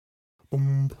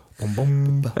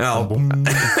Já.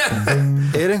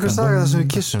 Er einhver saga það sem við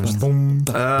kissumst?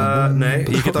 Nei,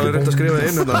 ég get alveg reynt að skrifa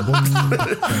inn það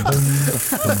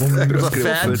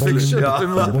Fanfiction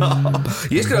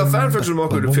Ég skrifa fanfiction um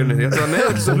okkur fjölnir. Ég ætla að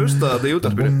neða þess að hlusta þetta í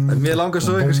útvarpinu. Mér langar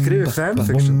svo einhver skrifi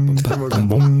fanfiction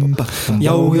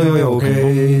Já, ok.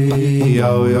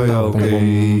 Já, ok.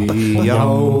 Já,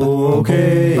 ok.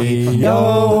 Já,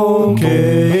 ok.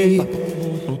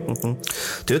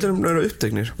 Djöðlum eru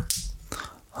uppteknir.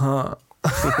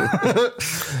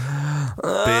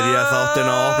 Byrja þáttin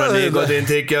að opna nikotín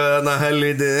tyggja þarna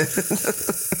helviti.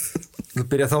 Þú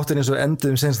byrja þáttin eins og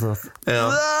endum senst það. Já.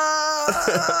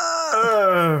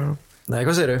 Nei,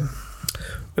 hvað segirðu?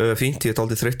 Fínt, ég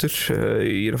aldrei þreyttur.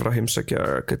 Ég að fara að heimsækja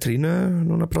Katrínu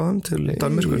núna bráðum til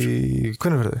Danmörkur.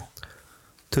 Hvenær verður þau?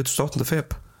 28.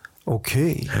 feb. Ok.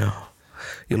 Já.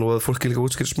 Ég lofaði fólki líka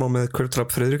útskýra smá með Kvördrap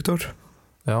Friðrikdór.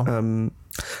 Já.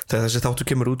 Þegar þessi þáttur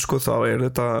kemur út sko, þá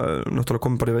þetta náttúrulega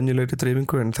komið bara í venjulegri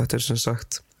dreifingu, en þetta sem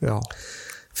sagt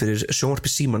fyrir sjónvarpi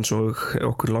Símans og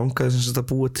okkur langaði sem sagt að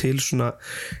búa til svona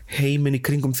heiminn í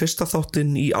kringum fyrsta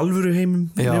þáttinn í alvöru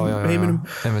heiminum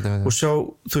og sjá,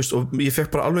 þú veist, og ég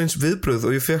fekk bara alveg eins viðbröð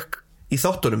og ég fekk í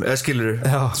þáttunum, eða skilurðu,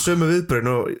 sömu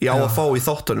viðbröðin og ég á að fá í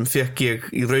þáttunum fekk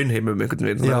ég í raunheimum einhvern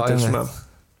veginn, þannig að þetta er svona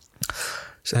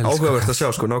áhugavert að sjá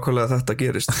sko, nákvæmlega þetta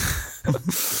gerist.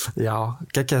 Já,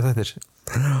 geggjaði þettir.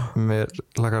 Mér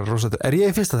lakar rosa til. Er ég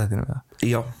í fyrsta þættinu með það?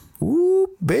 Já.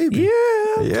 Baby.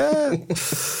 Yeah.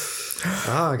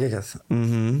 Geggjað.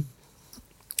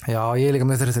 Já, ég er líka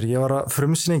með þettir. Ég var að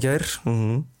frumsýna í gær.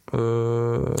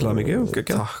 Glæð mikið,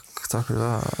 geggjað. Takk fyrir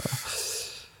það.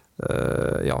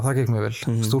 Já, það gekk mjög vel.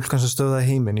 Stúlkan sem stöðaði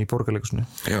heiminn í Borgarleikhúsinu.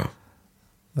 Já.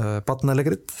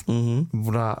 Barnaleikrit.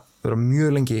 Búin að vera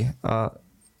mjög lengi að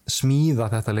smíða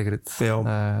þetta leikrit. Já.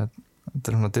 Þetta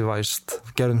er svona devised,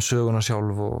 gerðum söguna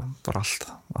sjálf og bara allt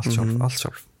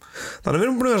sjálf. Þannig við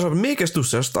erum búin að vera mikið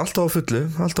stúsast, alltaf á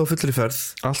fullri ferð.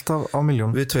 Alltaf á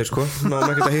milljón. Við tveir sko, náum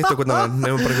ekkert að hitta okkur nefnum,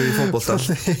 nefnum bara ekki í fótbolta.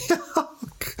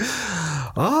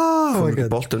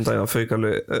 Boltum daginn að fauk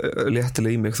alveg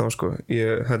léttilega í mig þá sko. Ég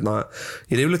er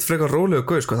yfirleitt frekar rólegur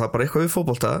gauð sko, það er bara eitthvað við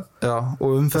fótbolta. Já, og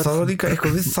umferð. Það var líka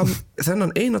eitthvað við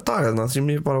þennan eina dag þarna sem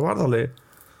ég bara varð alveg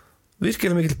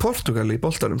virkilega mikil Portugal í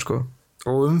boltanum sko.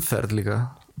 Og umferð líka.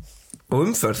 Og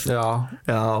umferð? Já.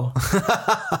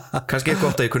 Kannski er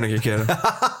gott að ég kunni ekki að gera.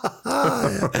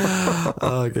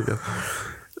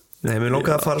 Nei, mér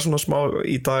langaði að fara svona smá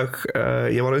í dag.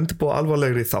 Ég var að undirbúa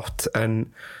alvarlegri þátt, en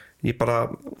ég bara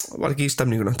var ekki í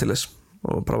stemninguna til þess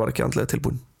og bara var ekki andlega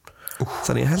tilbúin.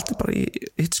 Þannig ég heldur bara í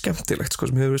hitt skemmtilegt sko,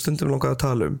 sem hefur stundum langað að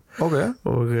tala um. Og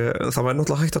það var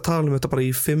náttúrulega hægt að tala um þetta bara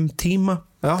í 5 tíma.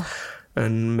 Já.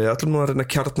 En við ætlum nú að reyna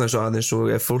að kjarna þessu aðeins og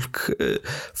ef fólk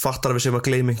fattar að við séum að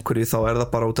gleyma einhverju þá er það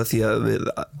bara út af því að við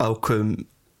ákveðum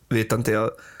vitandi að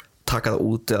taka það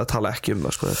út eða tala ekki um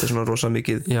það sko. Þetta er svona rosa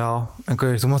mikið. Já, en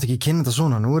Gauður, þú mátt ekki kynna þetta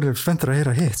svona, nú er ég spenntur að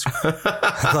heyra hitt sko.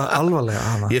 Það er alvarlega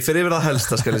hana. Ég fer yfir það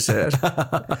helsta skal ég segja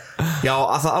Já,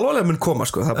 að það alvarlega mun koma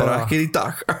sko, það er bara ekki í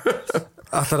dag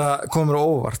Ætlar að koma mér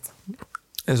óvart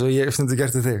eins og ég stundu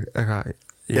gert til þig eitthvað.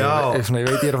 Ég veit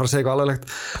ég er að fara að segja eitthvað alvarlegt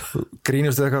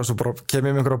grínustu eitthvað og svo bara kem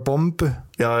ég með einhverja bombu.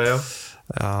 Já.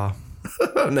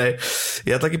 Nei,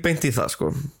 ég ætla ekki beint í það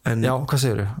sko. En já, hvað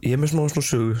segirðu? Ég er með smá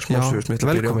sögu sem ég ætla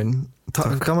að byrja. Velkomin,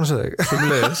 gaman að segja þig.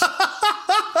 Sömuleiðis.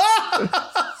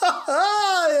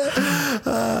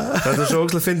 Þetta er svo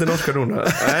ógeðslega fyndin orka núna,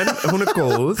 en hún er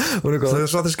góð. Það er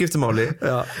svo að það skiptir máli.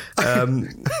 En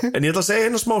ég ætla að segja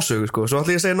eina smá sögu sko. Svo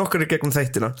ætla ég að segja nokkur í gegnum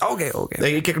þættina.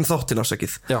 Nei, í gegnum þáttina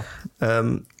ásakið.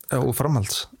 Og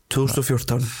framhalds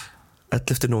 2014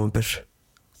 11. nóvember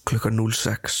klukkan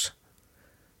 06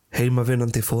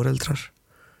 heimavinnandi foreldrar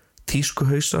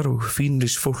tískuhausar og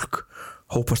fínrís fólk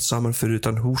hópast saman fyrir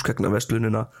utan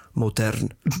húsgagnarverslunina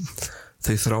Modern.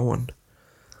 Þau þrá hann,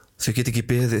 þau get ekki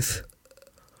beðið.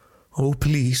 Oh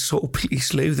please,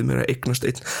 leyfðu mér að eignast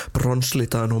einn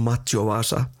bronslitaðan Omaggio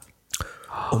vasa.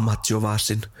 Omaggio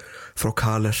vasin frá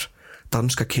Kaler,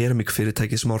 danska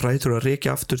keramíkfyrirtæki sem á rætur að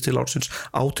rekja aftur til ársins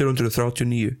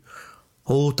 1839.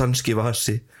 Ó danski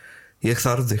vasi, ég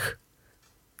þarf þig,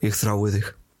 ég þrái þig.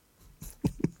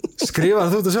 Skrifaði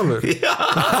þú þetta sjálfur? Já.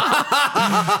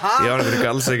 Ég var ekki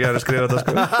alls ekki að skrifa þetta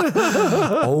sko.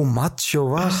 Omaggio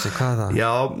vasi, hvað er það?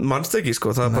 Já, manst ekki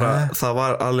sko, það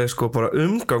var alveg sko bara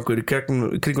umgangur í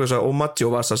kringum þessa Omaggio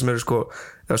vasa sem eru sko,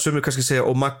 sumir kannski segja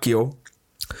Omaggio.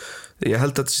 Ég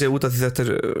held að þetta sé út af því þetta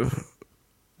er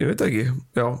ég veit ekki,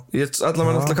 já, ég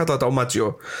allavega alltaf kalla þetta Omaggio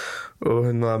og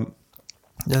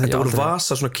Þetta voru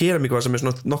vasa, svona keramíkvasa sem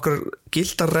svona nokkrar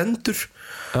gildar rendur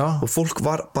og fólk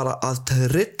var bara að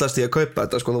trillast í að kaupa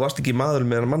þetta, sko, þú varst ekki maður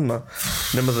með manna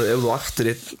nema það ef þú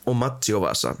aktir einn Omaggio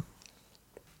vasa.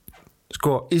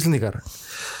 Sko, Íslendingar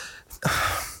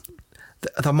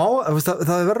það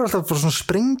verður alltaf bara svona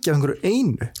sprengja af einhverju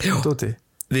einu dóti.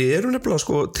 Við erum nefnilega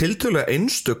sko tiltölulega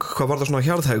einstök hvað var það svona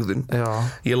hjarðhegðun.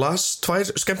 Ég las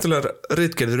 2 skemmtilegar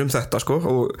ritgerðir þetta sko,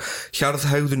 og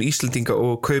hjarðhegðun Íslendinga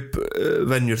og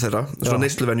kaupvenjur þeirra, svona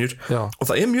neysluvenjur, og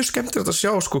það er mjög skemmtilegt að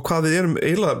sjá sko hvað við erum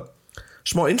eiginlega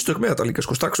smá einstök með þetta líka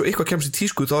sko, strax og eitthvað kemst í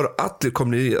tísku þá eru allir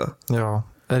komnir í það. Já,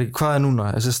 hvað er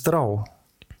núna? Þessi strá?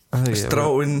 Strá,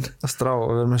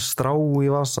 við erum með strá í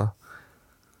vasa.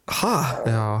 Ha?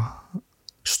 Já.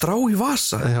 Strá í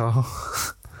vasa? Já.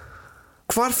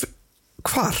 Hvar?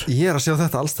 Ég er að sjá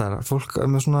þetta alls þar. Fólk er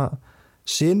með svona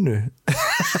sinu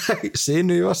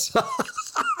í vasa.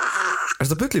 Er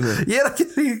þetta bullið með? Ég er ekki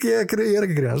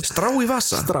greið. Strá í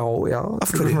vasa? Strá, já.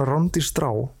 Af hverju? Svona randir strá.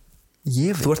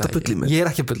 Þú ert að bullið með? Ég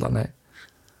er ekki að bulla, nei.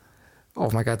 Oh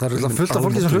my god, það er fullt af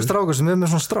fólki sem hlustar á okkur sem er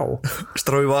með svona strá.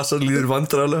 Strá í vasa líður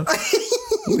vandræðilega.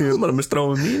 Ég er bara með strá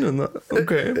með mínu.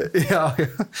 Ok. Já.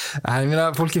 En ég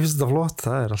meina, fólki finnst þetta flott,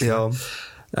 það er alltaf. Já.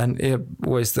 En ég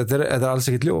veist, þetta er alls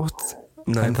ekkert ljótt.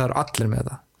 En það eru allir með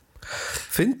það.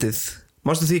 Fyndið.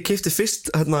 Manstu því ég keypti fyrst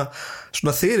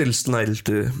svona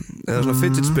þyrilsnældu eða svona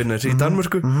fidget spinner í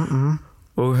Danmörku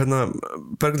og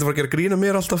Bergmundur var að gera grína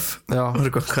mér alltaf.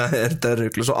 Hvað er þetta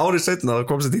rugl? Svo árið seinna þá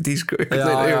komst þetta í tísku.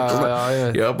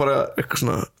 Ég var bara eitthvað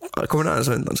svona komin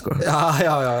aðeins undan sko.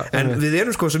 En við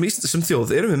erum sko sem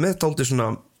þjóð erum við með dálítið svona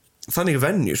þannig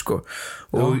venju sko,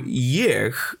 og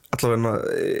ég allavega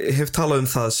hef talað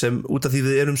það sem út af því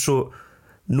við erum svo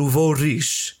nouveau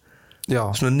riche,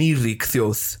 svona nýrík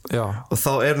þjóð, og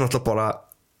þá er náttúrulega bara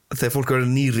þegar fólk er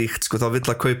nýríkt sko, þá vill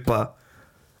að kaupa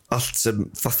allt sem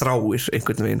það þráir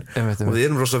einhvern veginn, og við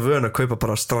erum rosa vön að kaupa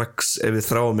bara strax ef við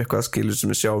þráum eitthvað skilur sem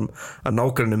við sjáum að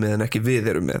nágranni með en ekki við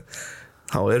erum með,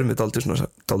 þá erum við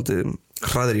dálítið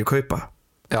hraðir í að kaupa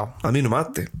að mínu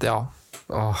mati.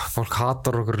 Fólk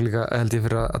hatar okkur líka held ég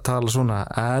fyrir að tala svona,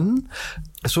 en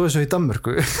svo í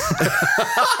Danmörku.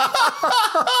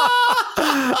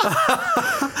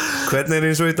 Hvernig er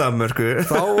eins og í Danmörku?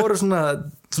 Þá voru svona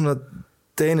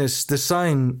Danish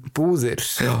design búðir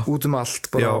út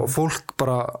allt bara, og fólk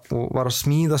bara var að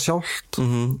smíða sjálft,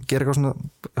 gera eitthvað svona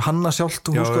hanna sjálft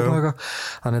og húsgögn og eitthvað,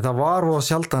 þannig það var og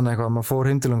sjaldan eitthvað að maður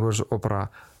fór heim til einhvers og bara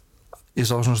ég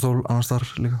sá svona stól annars þar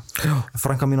líka,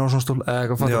 frænka mín á svona stól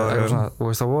eitthvað svona, og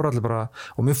veist, það voru allir bara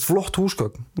og mjög flott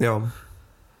húsgögn.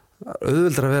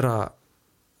 Auðveldur að vera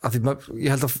að því,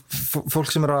 ég held að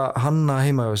fólk sem er að hanna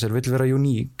heima á sér vill vera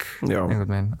uník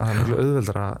einhvern veginn, að það er mjög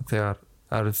auðveldur að þegar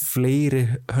það eru fleiri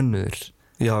hönnuðir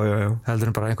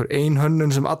heldur en bara einhver ein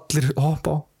hönnun sem allir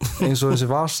hoppa á, eins og þessi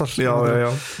vasar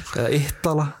eða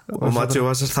Ítala og Omaggio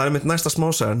vasar, það er mitt næsta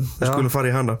smásagan, við skulum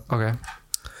fara í hana.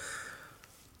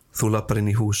 Þú lappar inn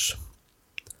í hús.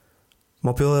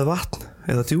 Má bjóða þig vatn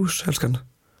eða djús, elskan?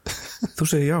 Þú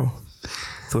segir já.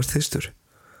 Þú ert þyrstur.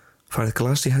 Farið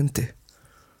glas í hendi.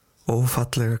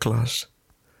 Ófallega glas.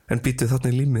 En býtu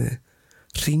þarna í límiði.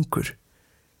 Hringur.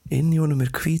 Inn í honum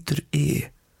er hvítur í.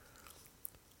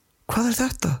 Hvað er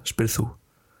þetta? Spyrð þú.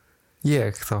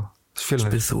 Ég þá?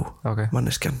 Spyrð þú,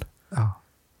 manneskjan.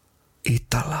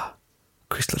 Ítala,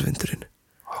 hvíslar vindurinn.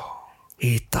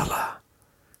 Ítala.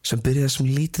 Sem byrjaði sem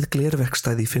lítið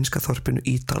glerverkstæði í finnska þorpinu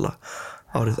Ítala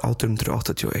árið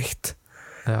 1881.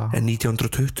 En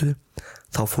 1920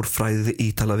 þá fór fræðið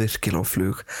Ítala virkilega á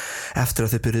flug eftir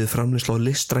að þau byrjuðu framleiðslu á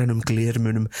listrænum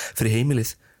glermunum fyrir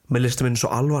heimilið með listamenn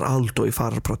svo Alvar Aalto í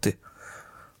fararbrotti.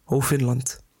 Ó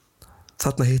Finnland,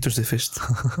 þarna hittumst þið fyrst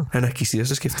en ekki í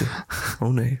síðasta skipti. Ó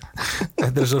nei.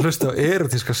 Þetta er svo hlusta á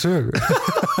erotíska sögu.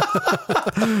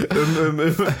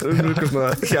 Eitthvað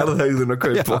svona hjarðhegðun að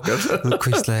kaupa okkar. Þú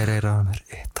hvíslaðir á mér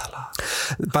Ítala.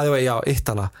 Bæði vegi,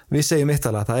 Ítala. Við segjum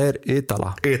Ítala, það er Ítala.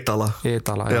 Ítala,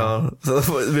 já.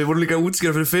 Við vorum líka að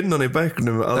útskýra fyrir Finnana í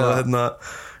bekknum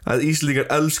að Íslendingar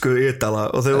elskuðu Ítala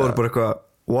og þau voru bara eitthvað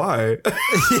why?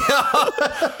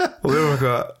 Og við vorum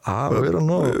eitthvað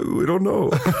we don't know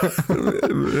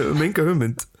Menga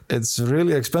hugmynd. It's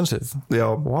really expensive.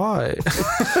 Why?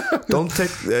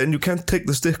 And you can't take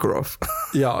the sticker off.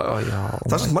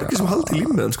 Það er svo margir sem haldi í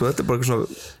límmiðan sko. Þetta er bara eitthvað svona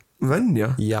venja.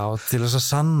 Já, til þess að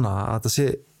sanna að þetta sé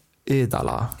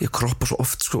Ítala. Ég kroppa svo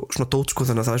oft sko, svona dót sko,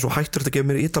 þannig að það er svo hættur að gefa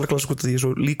mér Ítala glas sko, því ég er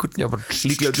svo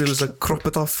líklega til þess að kroppa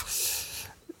þetta af.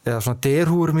 Eða svona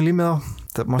derhúrum í límið á.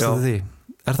 Það mástu því.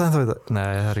 Er það ennþá þetta?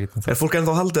 Nei, það er ekki Er fólk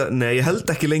ennþá haldið? Nei, ég held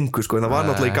ekki lengur sko, en það var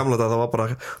náttúrulega í gamla dag, það var bara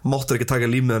máttur ekki taka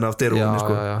límiðan af derúinni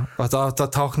sko. Já, og þetta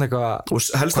tákna eitthvað og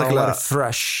helst ekki var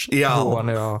fresh. Já,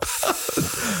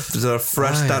 þetta var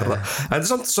fresh derra. En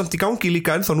þetta er samt í gangi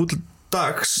líka ennþá nú til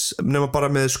dags, nema bara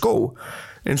með skó,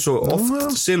 eins og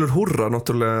oft selur Húrra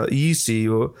náttúrulega Yeezy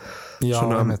og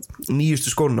svona nýjustu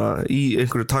skóna í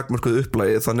einhverju takmörkuðu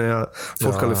upplægi, þannig að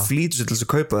fólk alveg flýtur sér til þess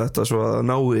að kaupa þetta svo að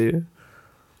nái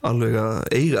alveg að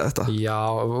eiga þetta. Já,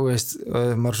 veist,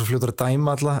 maður er svo fljótur að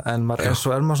dæma alla, en maður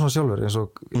er maður svona sjálfur, eins og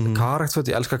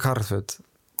karæktföt, ég elska karæktföt,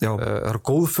 það eru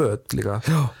góð föt líka,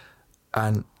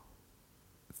 en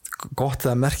gott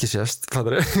þegar merkið sést,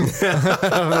 fattar að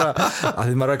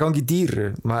því maður er að gangi í dýru,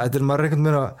 maður er einhvern veginn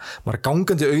maður er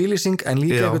gangandi auglýsing, en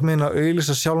líka einhvern veginn að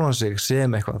auglýsa sjálfan sig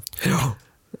sem eitthvað.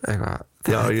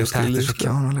 Já, ég skil þetta er svo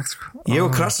kjánalegt sko. Ég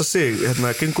og Krassa sig,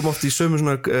 gengum oft í sömu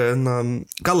svona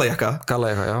gallajakka,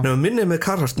 já. Nefnum minnið með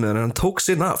Carhartt með hann tók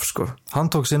sinn af sko. Hann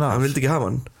tók sinn af. Hann vildi ekki hafa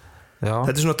hann. Já.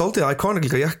 Þetta er svona dálítið iconic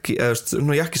líka jakki, eða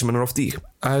jakki sem hann er oft í.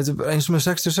 Eins og með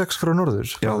 66 frá norður.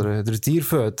 Þetta er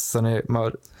dýrföt, þannig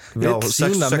maður vill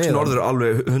sína með. 66 norður er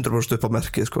alveg 100% upp á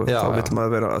merkið sko. Þá vill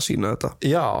maður vera að sína þetta.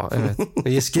 Já,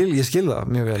 ég skil það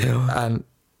mjög vel, en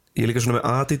ég er líka svona með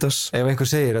Adidas. Ef einhver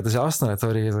segir þetta sé aðstæðanlegt, þá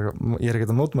ég er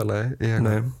ekkert að mótmæla þig.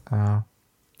 Nei,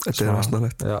 þetta er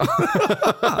aðstæðanlegt.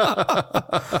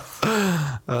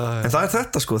 En það er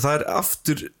þetta sko, það er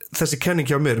aftur þessi kenning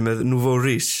hjá mér með Nouveau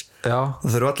Riche. Það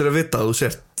þurfa allir að vita að þú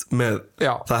sért með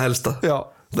það helsta.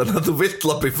 Þannig að þú vill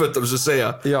lappa í fötunum sem segja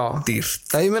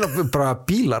dýrt. Ég meina bara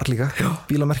bílar líka,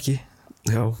 bílamerki.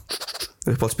 Já,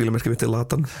 uppáhalds bílamerki mitt er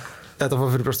Latan. Þetta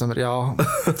fór fyrir brjóstum mér,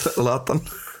 Latan.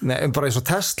 Nei, bara eins og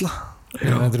Tesla.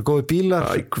 Þetta eru góði bílar,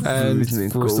 en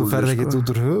þú ferð ekkert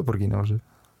út úr höfuborginu á þessu.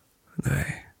 Nei.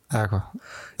 Eða hvað?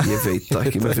 Ég veit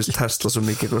ekki, mér finnst Tesla svo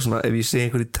mikið eitthvað svona, ef ég sé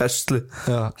einhver í Tesla,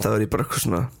 þá er ég bara eitthvað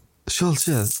svona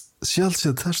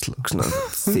sjálfséð Tesla. Svona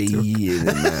þegið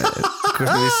með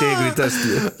hvernig ég sé einhver í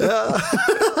Tesla.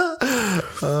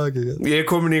 Ég er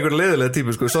komin í einhver leiðilega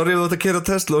típu sko. Sorry ef þú ætti að keyra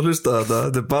Tesla og hlusta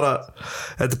þetta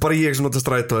er bara ég sem nota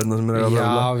strætó Já,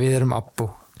 við erum abbo.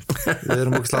 Við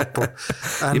erum okkur slapp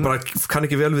Ég bara kann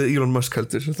ekki vel við Elon Musk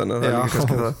heldur, þannig að það er líka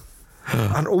kannski það.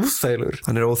 Hann er óþægilegur.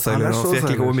 Hann fekk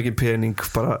líka ómikið pening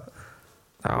bara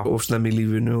ósnem í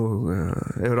lífinu og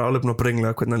hefur alveg búin að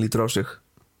brengla hvernig hann lítur á sig.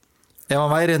 Ef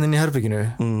hann væri hérna inn í herbygginu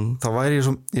þá væri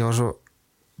ég var svo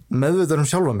meðvitaður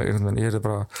sjálfa mig, ég er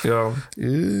bara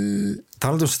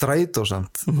talandi strætó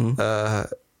samt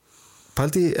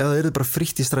pældi ef það er bara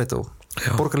frítt í strætó,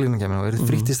 borgarlínan kemur og er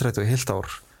frítt í strætó í heilt ár.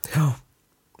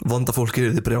 Vonda fólki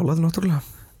er þið brjálað náttúrulega.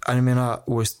 En ég meina,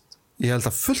 ég held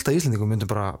að fullt af Íslendingum myndum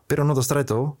bara byrja að nota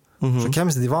strætó svo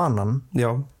kemist þetta í vanan.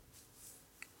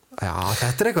 Já,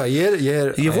 þetta er eitthvað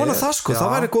ég vona það sko,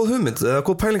 það væri góð hugmynd eða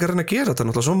góð pæling að reyna að gera þetta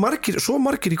náttúrulega svo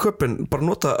margir í köpinn bara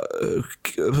nota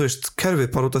kerfið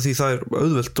bara út af því það er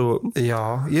auðvelt og... Já,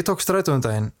 ég tók strætó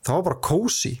daginn, það var bara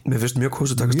kósí. Mér finnst mjög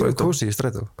kósí að taka strætó. Mjög kósí í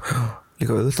strætó.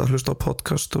 Líka auðvelt að hlusta á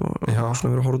podcast og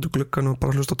svona vera að horfa út úr gluggan og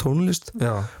bara hlusta á tónlist.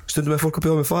 Stundum með fólk að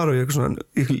bjóða mig far og ég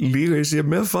líka ég sé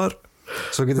með far.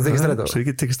 Svo getur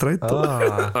tekið strætó.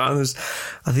 Að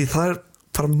því það er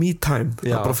bara me time,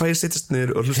 það bara fæ ég sittast niður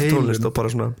og hlusta tónlist og bara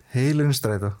svona heilin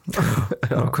strætó.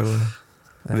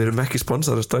 Við erum ekki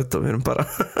sponsorað strætó, við erum bara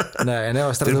Nei, en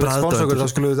ef strætó er sponsorað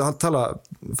þá skulum við tala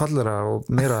falleira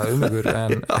og meira ykkur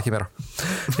en ekki meira.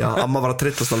 Já, amma var að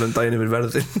trillast alveg daginn yfir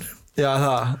verðin. Já,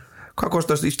 það. Hvað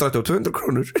kostast í strætó? 200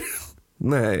 krónur?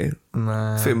 Nei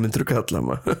 500 kall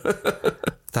amma.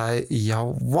 Það er,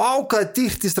 vá, hvað er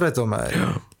dýrt í strætó með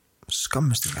þér.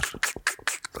 Skammist þér.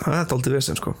 Það er aldrei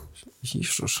vesen sko.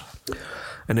 Jísus.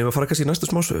 En ef að fara kannski í næsta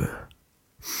smásögu,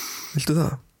 viltu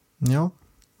það? Já.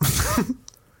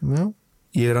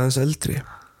 Ég er aðeins eldri.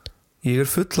 Ég er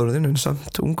fullorðinn en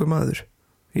samt ungur maður.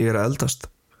 Ég er að eldast.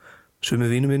 Sumir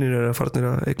vínir mínir er að farnir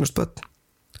að eignast börn.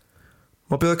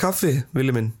 Má bjóða kaffi,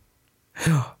 villi minn?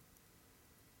 Já.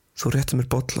 Þú réttir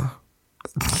mér bolla.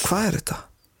 Hvað er þetta?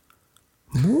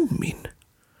 Múmín.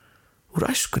 Úr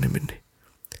æskunni minni.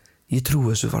 Ég trúi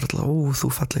þessu varla.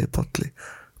 Þú fallegi bolli.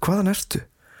 Hvaðan ertu?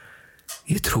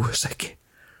 Ég trúi þess ekki.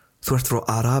 Þú ert frá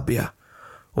Arabía.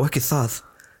 Og ekki það,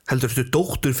 heldur ertu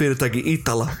dóttur fyrirtæki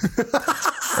Ítala.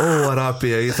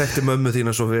 Arabía, ég þekkti mömmu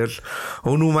þína svo vel.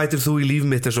 Og nú mætir þú í líf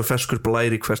mitt eins og ferskur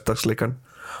blær í hversdagsleikan.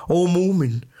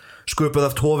 Múmín, sköpuð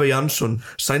af Tove Jansson,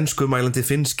 sænskumælandi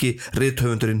finnski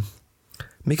rithöfundurinn.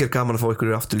 Mikið gaman að fá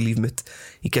ykkur aftur í líf mitt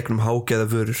í gegnum hágeða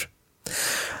vörur.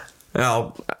 Já.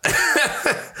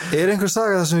 Er einhver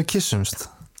saga það sem við kissumst?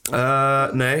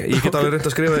 Nei, ég get alveg reynt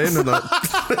að skrifa inn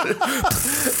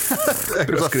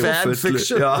eitthvað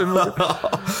fanfiction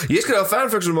Ég skrifa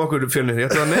fanfiction um okkur Fjölnir. Ég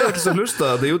ætla að neða til að hlusta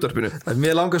þetta í útvarpinu.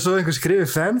 Mér langar svo einhver skrifi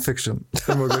fanfiction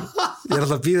um okkur. Ég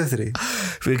alltaf að bíða þér í.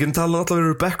 Við getum talað alltaf við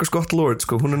Rebecca Scott Lord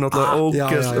sko. Hún náttúrulega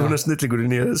ógeðs, hún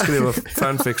snillingurinn í að skrifa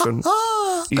fanfiction.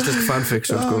 Íslensk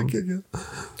fanfiction sko. Okay.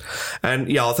 En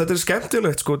já, þetta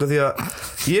skemmtilegt sko, því að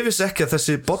ég vissi ekki að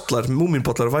þessi bollar,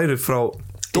 múmínbollar væri frá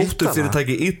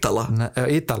dótturfyrirtæki Ítala.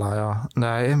 Ítala, já.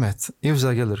 Nei, einmitt. Ég vissi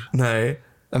það ekki heldur. Nei.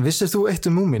 En vissir þú eitt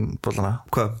múmínbollana?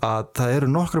 Hvað? Að það eru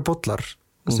nokkra bollar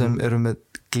sem eru með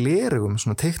glerugum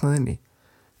svona teiknað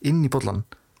inn í bollan.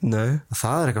 Nei.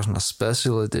 Það eitthvað svona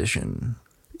special edition.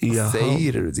 Já.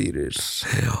 Þeir eru dýrir.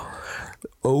 Já.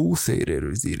 Þeir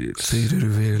eru dýrir. Þeir eru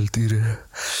vel dýrir.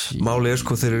 Málið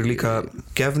sko, þeir eru líka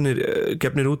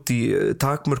gefnir út í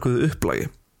takmörkuðu upplægi.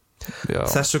 Já.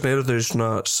 Þess vegna eru þau svona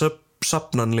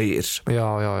safnanlegir. Já.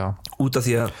 Út af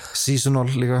því að seasonal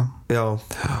líka. Já.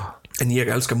 En ég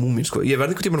elska múmín sko. Ég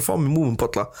verði einhvern tímann að fá mig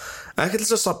múmínbolla. Ekki til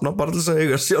þess að safna, bara til þess að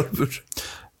eiga sjálfur.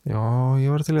 Já, ég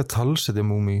var til að talsetja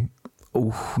múmí.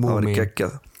 Það var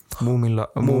geggjað. Múmín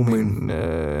Lago.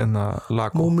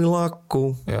 Múmín Lago.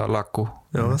 Já, Lago.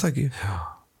 Já, það ekki. Já.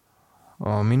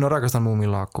 Og mín og rakastan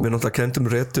Múmín Lago. Við náttúrulega kendum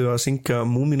Retu að syngja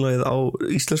múmínlagið á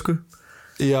íslensku.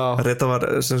 Já. Reta var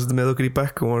sem sagt með okkur í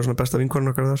bekk og var svona besta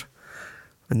vinkonur okkar þar.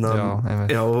 Já,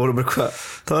 við vorum eitthvað.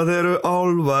 Það eru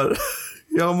álfar.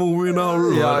 Já, múmín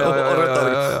álfar. Já.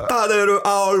 Það eru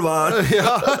álfar.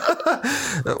 Já.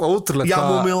 Ótrúlega. Já,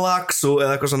 múmín Laxo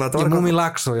eða eitthvað svona. Já, múmín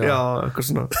Laxo, já. Já, eitthvað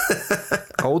svona.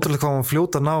 Ótrúlega hvað hann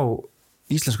fljóta ná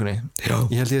íslenskunni. Já.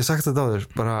 Ég held ég sagt þetta á þér,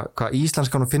 bara hvað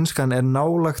íslenskan og finnskan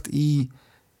nálagt í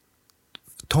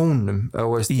tónum,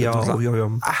 veist, já.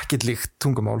 Ekkert líkt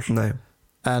tungumál. Nei.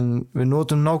 En við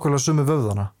notum nákvæmlega sömu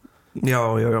vöðvana. Já,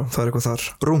 það er eitthvað þar.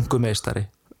 Rungumeistari.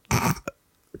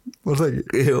 Var það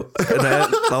ekki? Jú,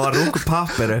 það var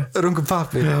rungupappiri.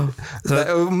 Rungupappiri.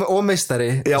 Og meistari.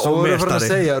 Já, svo og meistari. Svo voru að fara að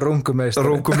segja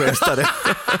rungumeistari.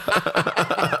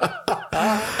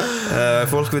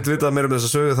 Fólk vil vita meira um þessa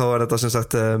sögu, þá er þetta sem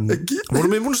sagt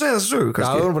vorum við búin að segja þessa sögu kannski?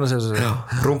 Já, við vorum búin að segja þessa sögu.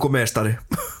 Rungumestari.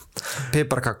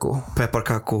 Piparkakku.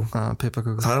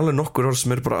 Það er alveg nokkur orð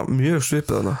sem er bara mjög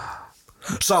svipið hana.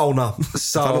 Sána.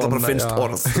 Það er alltaf bara finnst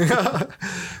orð.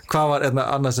 Hvað var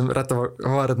annað sem var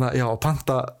já,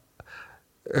 panta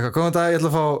eitthvað, góðan dag, ég ætla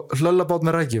að fá hlöllabát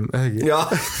með rækjum, eða ekki? Já.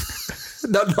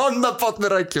 Nonnabát með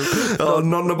rækjum. Já,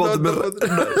 nonnabát með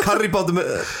karribát með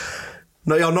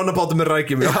nonnabátum með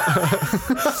rækjum. Já.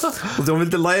 Og þú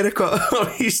vildi læra eitthvað á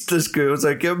íslensku og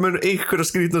sagði, gef mér einhverja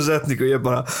skrýtna setningu og ég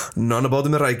bara,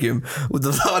 nonnabátum með rækjum. Og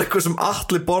það var eitthvað sem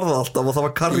allir borðað alltaf og það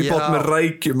var karribát með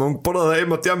rækjum og hún borðaði það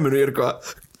heima á djamminu og ég er eitthvað,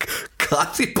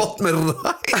 karribát með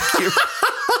rækjum.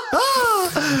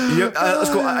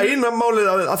 Sko, eina málið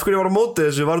af hverju ég var á móti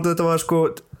þessu var þetta var sko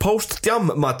post-djam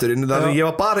maturinn, þannig ég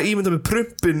var bara ímyndað með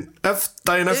prumpin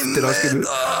daginn eftir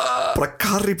bara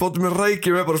karribátum með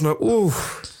rækjum er bara svona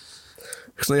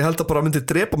ég held að bara myndi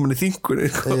drepa mann í þingunni.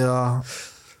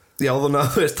 Já, þannig að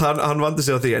þú veist, hann vandi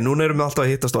sig á því en núna erum við alltaf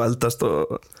að hittast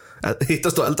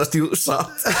og eldast jú,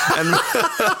 satt en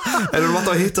við erum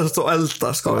alltaf að hittast og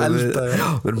eldast sko.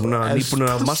 Við erum nýbúin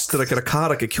að mastera að gera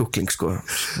karate kjúkling sko.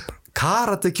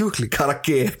 Karate kjúkling?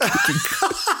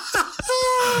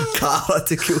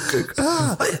 Karate kjúkling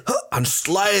hann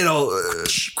slæðir á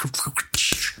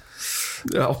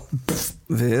já,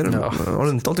 við erum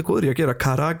orðin dálítið góður í að gera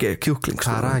karate kjúkling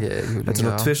þetta er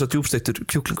svona tvisa djúpsteiktur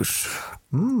kjúklingur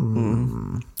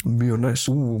mjög næs.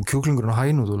 Kjúklingurinn og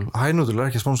hænúdul er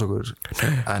ekki að sponsa okkur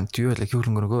en djöfellig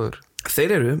kjúklingurinn er góður.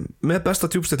 Þeir eru með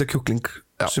besta djúpsteiktur kjúkling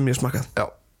sem ég smakað. Já,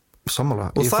 sammála.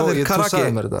 Og það er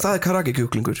karate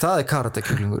kjúklingur. Það er karate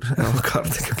kjúklingur. Já,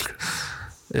 karate kjúklingur.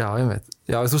 Já, ég veit.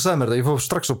 Já, þú sagði mér þetta, ég fór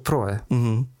strax á prófaði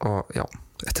og já.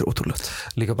 Þetta er ótrúlegt.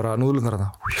 Líka bara núðlunar þarna.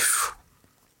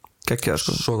 Gekkjaðar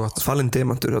sko. Svo gott. Fallin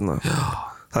demantur þarna. Já.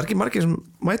 Það er ekki margir sem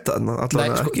mæta þarna. Nei,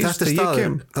 sko, þetta er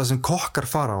staður það sem kokkar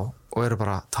fara á og eru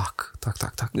bara takk.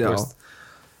 Já,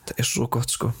 það er svo gott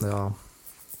sko. Já.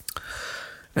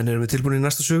 En erum við tilbúin í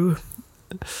næsta sögu?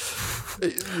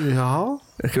 Já.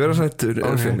 Ekki vera sættur.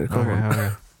 Okay.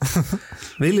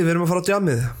 Vili, við erum að fara á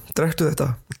djamið. Drektu þetta.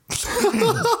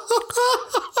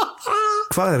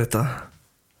 Hvað er þetta?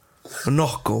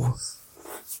 Nokko.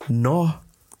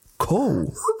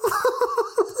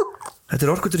 Þetta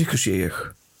er orkudrykkur sé ég.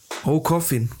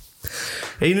 Koffín.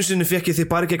 Einu sinni fekk ég þig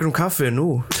bara gegnum kaffi en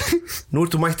nú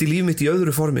ertu mætt í líf mitt í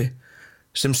öðru formi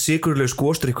sem sykurlaus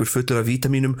gósdrykkur fullur af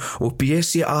vítamínum og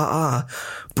BCAA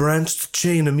Branched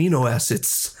Chain Amino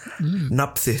Acids.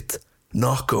 Nafn þitt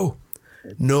Nokko.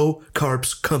 No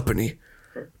Carbs Company.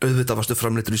 Auðvitað varstu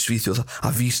framleiddur í Svíþjóð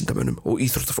af vísindamönnum og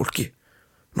íþróttafólki.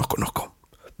 Nokko.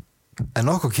 En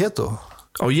Nokko keto?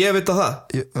 Á ég veit að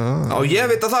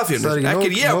það Fjörnir, ekki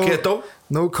ég á keto.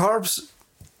 No Carbs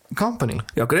Company.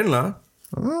 Já, greinilega.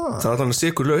 Það er alveg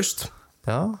sykurlaust.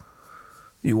 Já.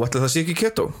 Jú, ætli það sé ekki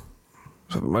keto.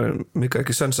 Það er mikið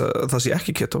ekki sens að það sé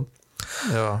ekki keto.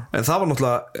 Já. En það var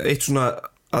náttúrulega eitt svona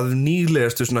að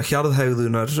nýlegastu svona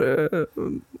hjarðhegðunar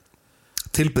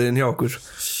tilbyðin hjá okkur.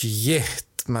 Shit,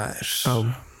 maður. Já.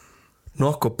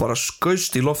 Nokkuð bara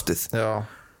skaust í loftið. Já.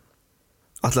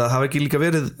 Ætli það hafi ekki líka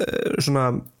verið svona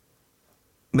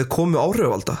með komu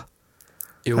áhrifavalda.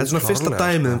 Jú, þetta er svona fyrsta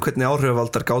dæmið hvernig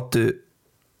áhrifavaldar gátu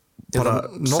bara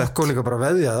nokkuð líka bara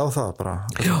veðjaði á það bara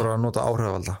að nota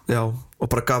áhrifavalda. Já, og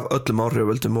bara gaf öllum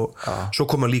áhrifavaldum og svo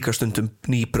koma líka stundum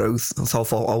ný brögð og þá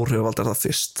fá áhrifavaldar það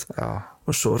fyrst. Já.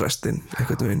 Og svo restinn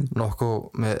einhvern veginn. Nokkuð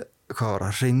með, hvað var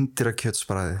það,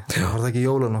 hreindýrakjötsbragði. Var það ekki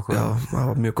jóla nokkuð? Já, það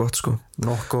var mjög gott sko.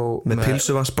 Nokkuð með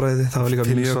pilsuvassbragði, það var líka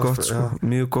mjög gott sko.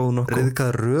 Mjög góð nokkuð.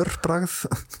 Ryðgað rörbragð.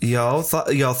 Já,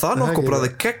 það nokkuð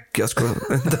bragði geggjað sko.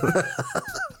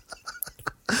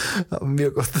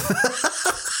 Mjög gott.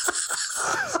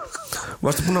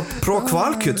 Varstu búin að prófa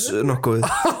hvalkjöts nokkuð?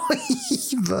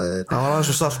 Það var aðeins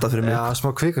svo saltað fyrir mig. Já, smá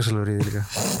kvikasilfur í því líka.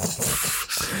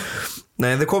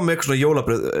 Nei, þeir kom með eitthvað svona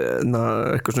jólabröð,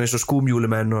 eitthvað svona eins og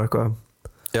skúmjúlimenn og eitthvað.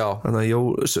 Já. Þannig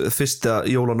að fyrsta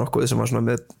jólanokkuð sem var svona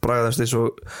með bragðast eins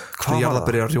og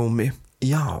jarðarberjar rjómi.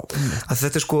 Já.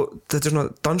 Þetta er svona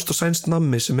danskt og sænst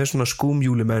nammi sem er svona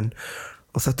skúmjúlimenn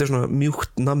og þetta er svona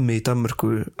mjúkt nammi í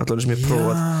Danmörku allavega sem ég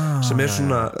prófað, sem er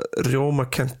svona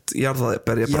rjómakent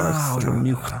jarðarberjabragð, svona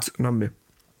mjúkt nammi.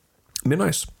 Mjög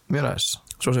næs.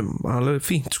 Svo sem alveg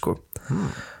fínt sko.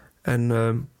 En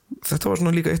þetta var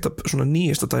svona líka eitt af svona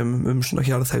nýjasta dæmum svona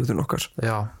hjarðhegðun okkar.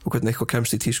 Já. Og hvernig eitthvað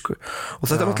kemst í tísku og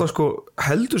þetta er náttúrulega sko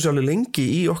heldur sér alveg lengi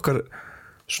í okkar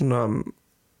svona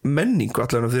menningu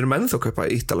allavega. Við erum ennþá að kaupa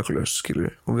Ítalaklaus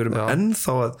skilur og við erum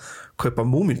ennþá að kaupa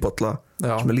múmínbolla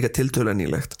sem er líka tiltölulega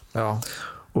nýlegt. Já.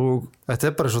 Og þetta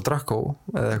er bara svo Drakkó.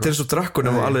 Þetta er svo Drakkó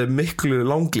nema alveg miklu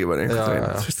langlífari einhvern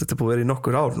veginn. Þetta er búið að vera í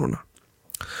nokkur ár núna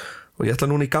og ég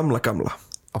ætla núna í gamla.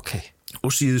 Okay.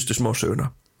 Og síðustu smásöguna.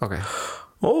 Okay.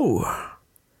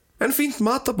 En fínt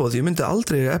matabóð, ég myndi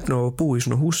aldrei efna að búa í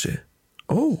svona húsi.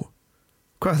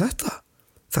 Hvað er þetta?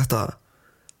 Þetta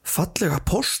fallega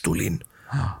postulín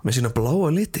með sína bláa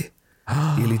liti.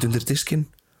 Ég lít undir diskinn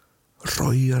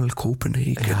Royal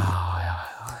Copenhagen. Já.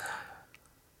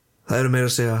 Það eru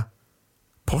meira að segja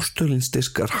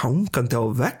postulínsdiskar hangandi á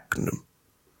veggnum.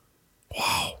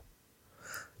 Wow.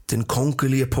 Den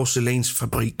kongelige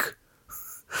porcelænsfabrik.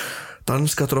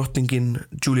 Danska drottningin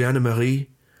Juliane Marie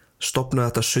stofnaði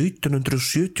þetta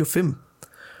 1775.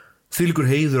 Þvílíkur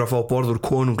heiður að fá borð úr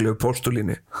konunglegu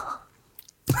postulíni.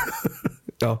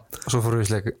 Já. Svo fórum við í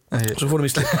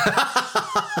sleik.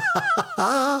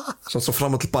 Svo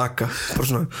fram og tilbaka bara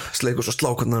svona sleik og svo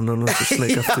slákarnan og svo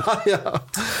sleik aftur. Já.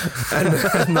 En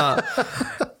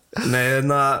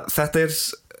þetta er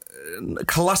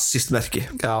klassist merki.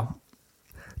 Já.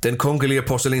 Den kongelige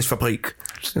porcelænsfabrik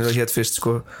sem það hétt fyrst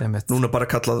sko. Núna bara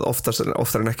kallað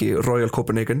oftar en ekki Royal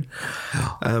Copenhagen.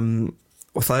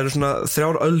 Og það eru svona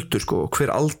 3 öldur sko. Hver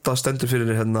alda stendur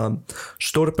fyrir hérna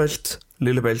Storebælt,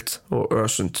 Lillebælt og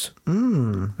Øresund.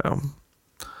 Já.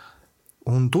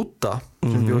 Hún Dúdda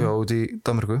sem bjó hjá út í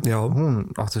Danmörku. Já. Hún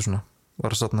átti svona,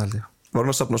 var að safna held ég. Var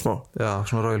hún að safna smá? Já,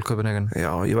 svona Royal Copenhagen.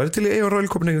 Já, ég væri til í eiga Royal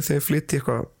Copenhagen þegar ég flytti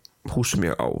eitthvað hús sem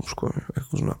ég á sko,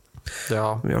 eitthvað svona. Já.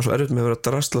 Ég var svo erfitt með að vera að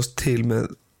drastlast til með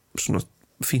svona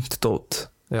fínt dót.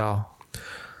 Já.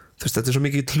 Þetta er svo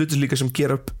mikið hlutis líka sem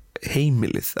gera upp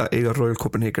heimilið að eiga Royal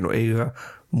Copenhagen og eiga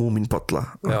múmínbolla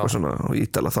og eitthvað svona og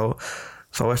Ítala þá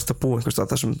ert að búa einhvers stað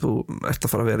þar sem þú ert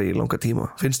að fara að vera í langa tíma,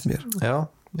 finnst mér. Já,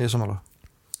 ég er sammála.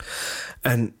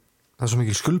 En það er svo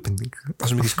mikið skuldbindning. Það er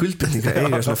svo mikið skuldbindning að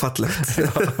eiga svona fallegt.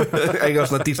 Eiga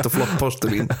svona dýrt og flott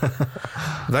postulín.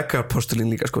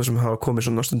 Veggarpostulín líka sko sem hafa komið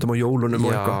svona stundum á jólunum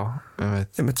og eitthvað. Já,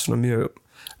 ég veit svona mjög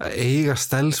eiga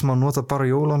stel sem að nota bara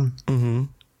jólun.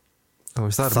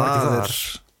 Það er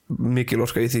mikil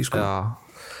orka í því sko. Já.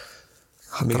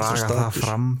 Draga það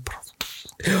fram.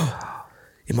 Já.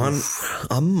 Ég man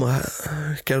amma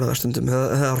gerði það stundum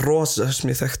eða Rosa sem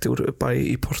ég þekkti úr bæ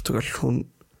í Portugal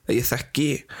ég þekki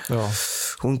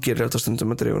hún gerir þetta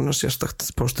stundum að dreifa hana sérstakt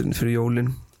postulín fyrir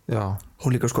jólin. Já.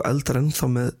 Hún líka sko eldar ennþá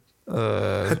með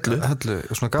hellu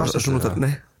svona gas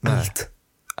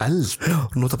eld já,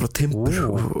 hún notar bara timbur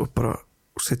og bara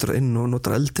setur það inn og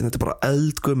notar eldin, þetta er bara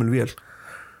eldgömul vél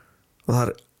og það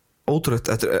er ótrúlegt,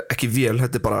 þetta er ekki vél,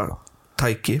 þetta er bara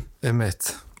tæki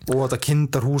og þetta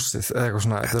kindar húsið eða eitthvað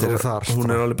svona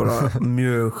hún er alveg bara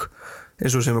mjög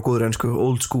eins og sem er góður ensku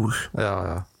old school.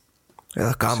 Já.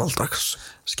 Eða gamaldags.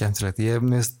 Skemmtilegt, ég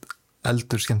mist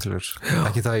eldur skemmtilegur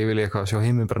ekki það ég vilja eitthvað sjá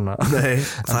heiminn brenna Nei,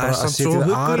 það er samt svo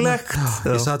huggulegt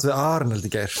Ég satt við Arnald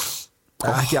í gær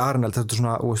ekki Arnald, þetta er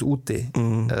svona úti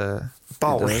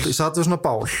bál, ég satt við svona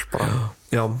bál bara.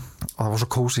 Já. Og það var svo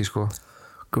kósí sko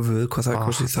Guð, hvað það er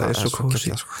kósí, það er svo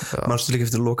kósí Manstu líka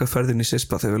eftir loka ferðin í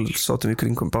Sispa þegar við sátum í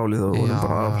kringum bálið og vorum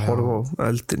bara að horfa á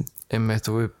eldin Einmitt,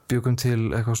 og við byggum til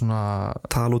eitthvað svona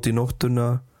Tal út í nóttuna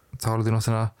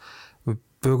Við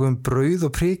byggum brauð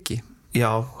og priki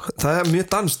Já, það er mjög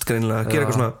danskt greinilega að gera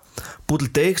eitthvað svona bútil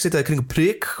deig, setja það í kringum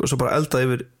prik og svo bara elda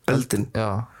yfir eldin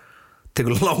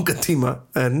tekur langa tíma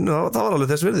en það var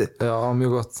alveg þess virði Já,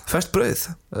 mjög gott Ferskt brauð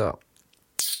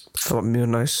Það var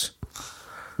mjög næs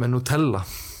Með Nutella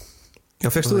Já,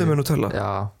 fékkst þú þig með Nutella?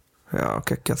 Já,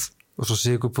 geggjað Og svo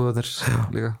sigurpúðarnir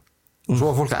líka Og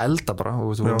svo var fólk að elda bara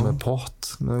og við vorum með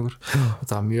pott með okkur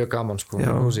Þetta var mjög gaman sko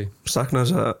Sakna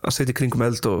þess að setja í kringum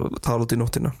eld og tala út í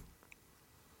nóttina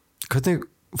Hvernig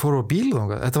fórum við á bíl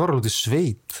þangað? Þetta var alveg í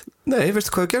sveit Nei,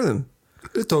 veistu hvað við gerðum?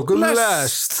 Við tókum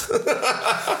lest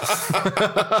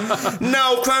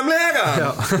Nákvæmlega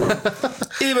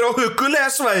Yfir á huggulega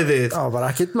svæðið Það var bara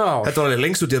ekkert ná Þetta var alveg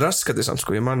lengst út í raskati samt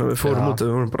sko Ég man að við fórum út og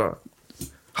við vorum bara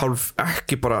hálf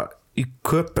ekki bara í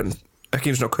Köpen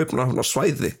ekki einu svona Köpen á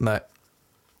svæði Nei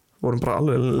Vorum bara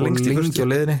alveg lengst í burtu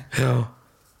á leiðinni Já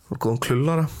Vorum góðan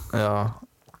klullara Já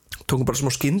Tókum bara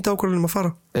smá skynda ákvörðunum að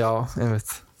fara Já,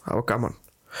 einmitt Það var gaman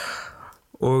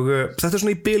og þetta er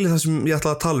svona í bili það sem ég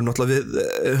ætlaði að tala um náttúrulega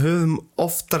við höfum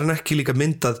oftar en ekki líka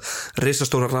myndað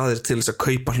risastóra raðir til þess að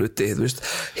kaupa hluti þú veist,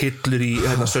 hillur í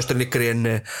söstrinni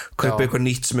Greni kaupa eitthvað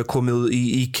nýtt sem er komið í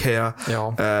IKEA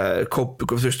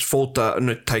þú veist,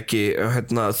 fótanuttæki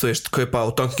þú veist, kaupa á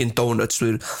Dunkin Donuts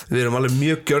við erum alveg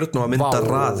mjög gjörn á að mynda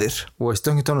raðir og veist,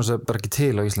 Dunkin Donuts er bara ekki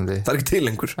til á Íslandi það er ekki til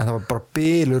lengur en það var bara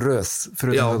biluröð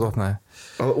fyrir þetta opnaði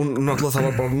og náttúrulega það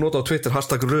var bara að nota á Twitter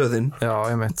 #röðin Já,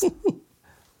 ég meint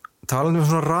Talandi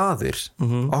svona raðir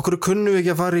Okkur kunnum við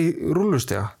ekki að fara í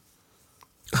rúllustega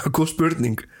Góð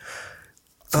spurning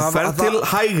Þú ferð til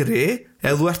hægri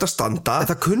ef þú ert að standa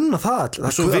Það kunna það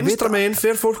Svo vinstra megin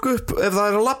fer fólk upp ef það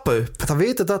er að labba upp Það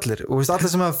veit þetta allir og veist,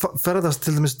 allir sem að ferðast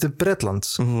til dæmis til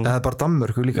Bretlands eða bara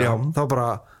Danmörku líka þá bara,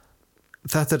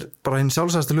 þetta er bara hinn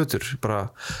sjálfsæðasti hlutur bara,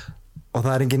 og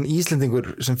það er engin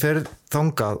Íslendingur sem fer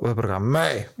þangað og það er bara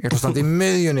mei, ég ætla að standa í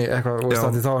miðjunni eitthvað, og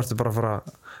standi þá ertu bara að fara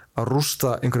að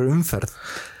rústa einhverju umferð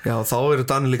Já, þá eru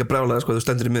Danir líka brjálega sko, þú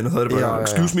stendur í miðjunni, það er bara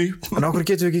excuse me En okkur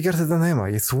getum við ekki gert þetta heima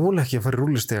ég þóla ekki að fara í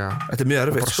rúllustega Þetta er mjög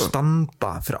erfitt og bara standa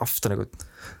fyrir aftan einhvern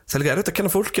Það er líka erfitt að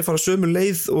kenna fólki að fara sömu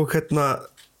leið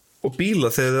og bíla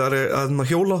þegar það er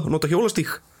að hjóla, nota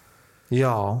hjólastík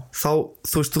Já Þá,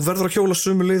 þú veist, þú verður að hjóla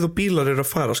sömu leið og bílar eru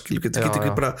að fara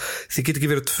þið get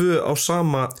ekki verið tvö á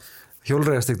sama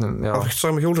hjólreiðastíknum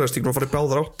og fara í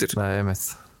báðar áttir Nei, ég veit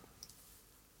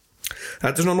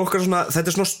Þetta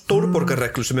er svona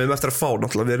stórborgarreglu sem við erum eftir að fá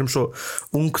náttúrulega, við erum svo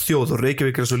ung þjóð og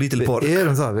Reykjavík er svo lítil borg Við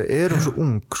erum svo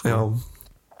ung sko.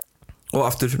 Og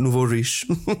aftur, nouveau riche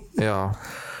Já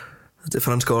Þetta er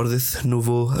franska orðið,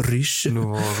 nouveau riche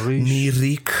Ný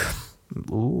rík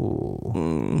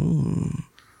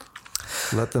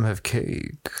Let them have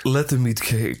cake Let them eat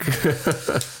cake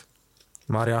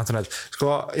Marie Antoinette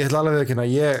Sko, ég ætla alveg ekki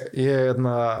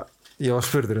ég var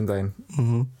spurður daginn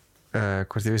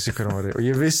hvort ég vissi hver hann var og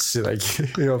ég vissi það ekki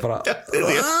ég var bara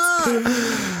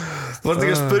Þú varst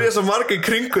ekki að spyrja svo marga í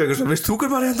kringu eitthvað, veist þú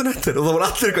hver Marie Antoinette er? Og það var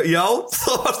allir eitthvað, já,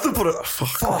 þá varst þú bara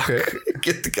fuck, ég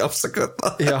get ekki afsakað þetta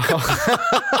Já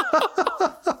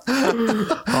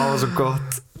Það var svo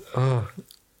gott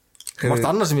Margt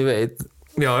annað sem ég veit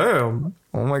Já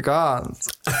Oh my god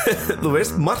Þú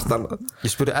veist margt annað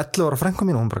Ég spurði 11 ára frænku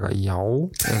mín og hún bara, já oh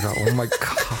my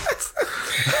god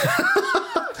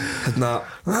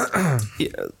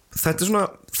Þetta er svona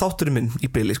þátturinn minn í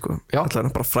byli sko. Það er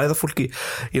bara að fræða fólki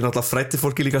ég náttúrulega frætti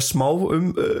fólki líka smá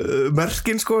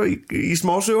merkin sko, í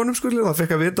smásögunum sko. Það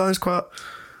fekk að vita aðeins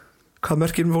hvað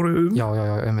merkin voru Já,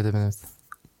 einmitt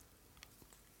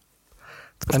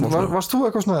En varst þú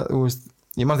eitthvað svona veist,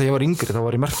 ég man þegar ég var yngri þá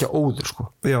var ég merkja óður sko.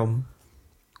 Já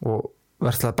og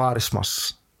verðslega barismas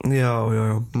Já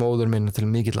móður minn til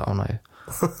mikill ánægi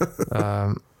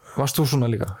Varst þú svona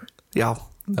líka? Já,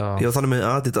 ég var þannig með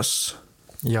Adidas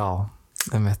Já,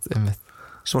 einmitt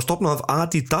sem var stofnað af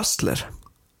Adi Dassler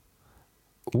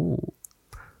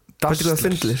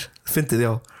Dassler Fyndið,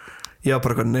 já Ég var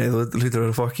bara eitthvað, nei, þú hlýtur að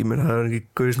vera fokk í mér það er ekki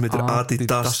gauð sem heitir Adi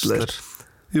Dassler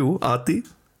Jú, Adi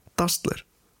Dassler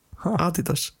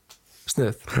Adidas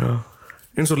Snið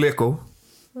eins og Lego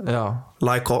Já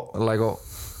Lego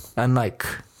en Nike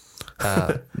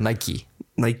Nike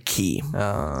My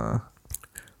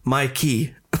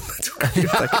Key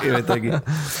ég veit ekki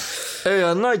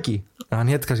Nike hann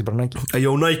hétt kannski bara Nike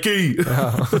Jó Nike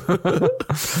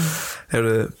Hefur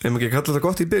ekki að kalla þetta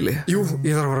gott í bili? Jú,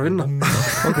 ég þarf að fara að vinna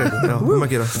Ok, já,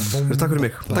 að gera Takk fyrir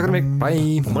mig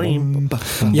Bye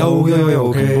Já, ok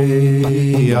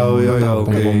Já,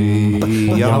 ok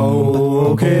Já,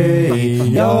 ok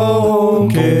Já,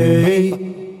 ok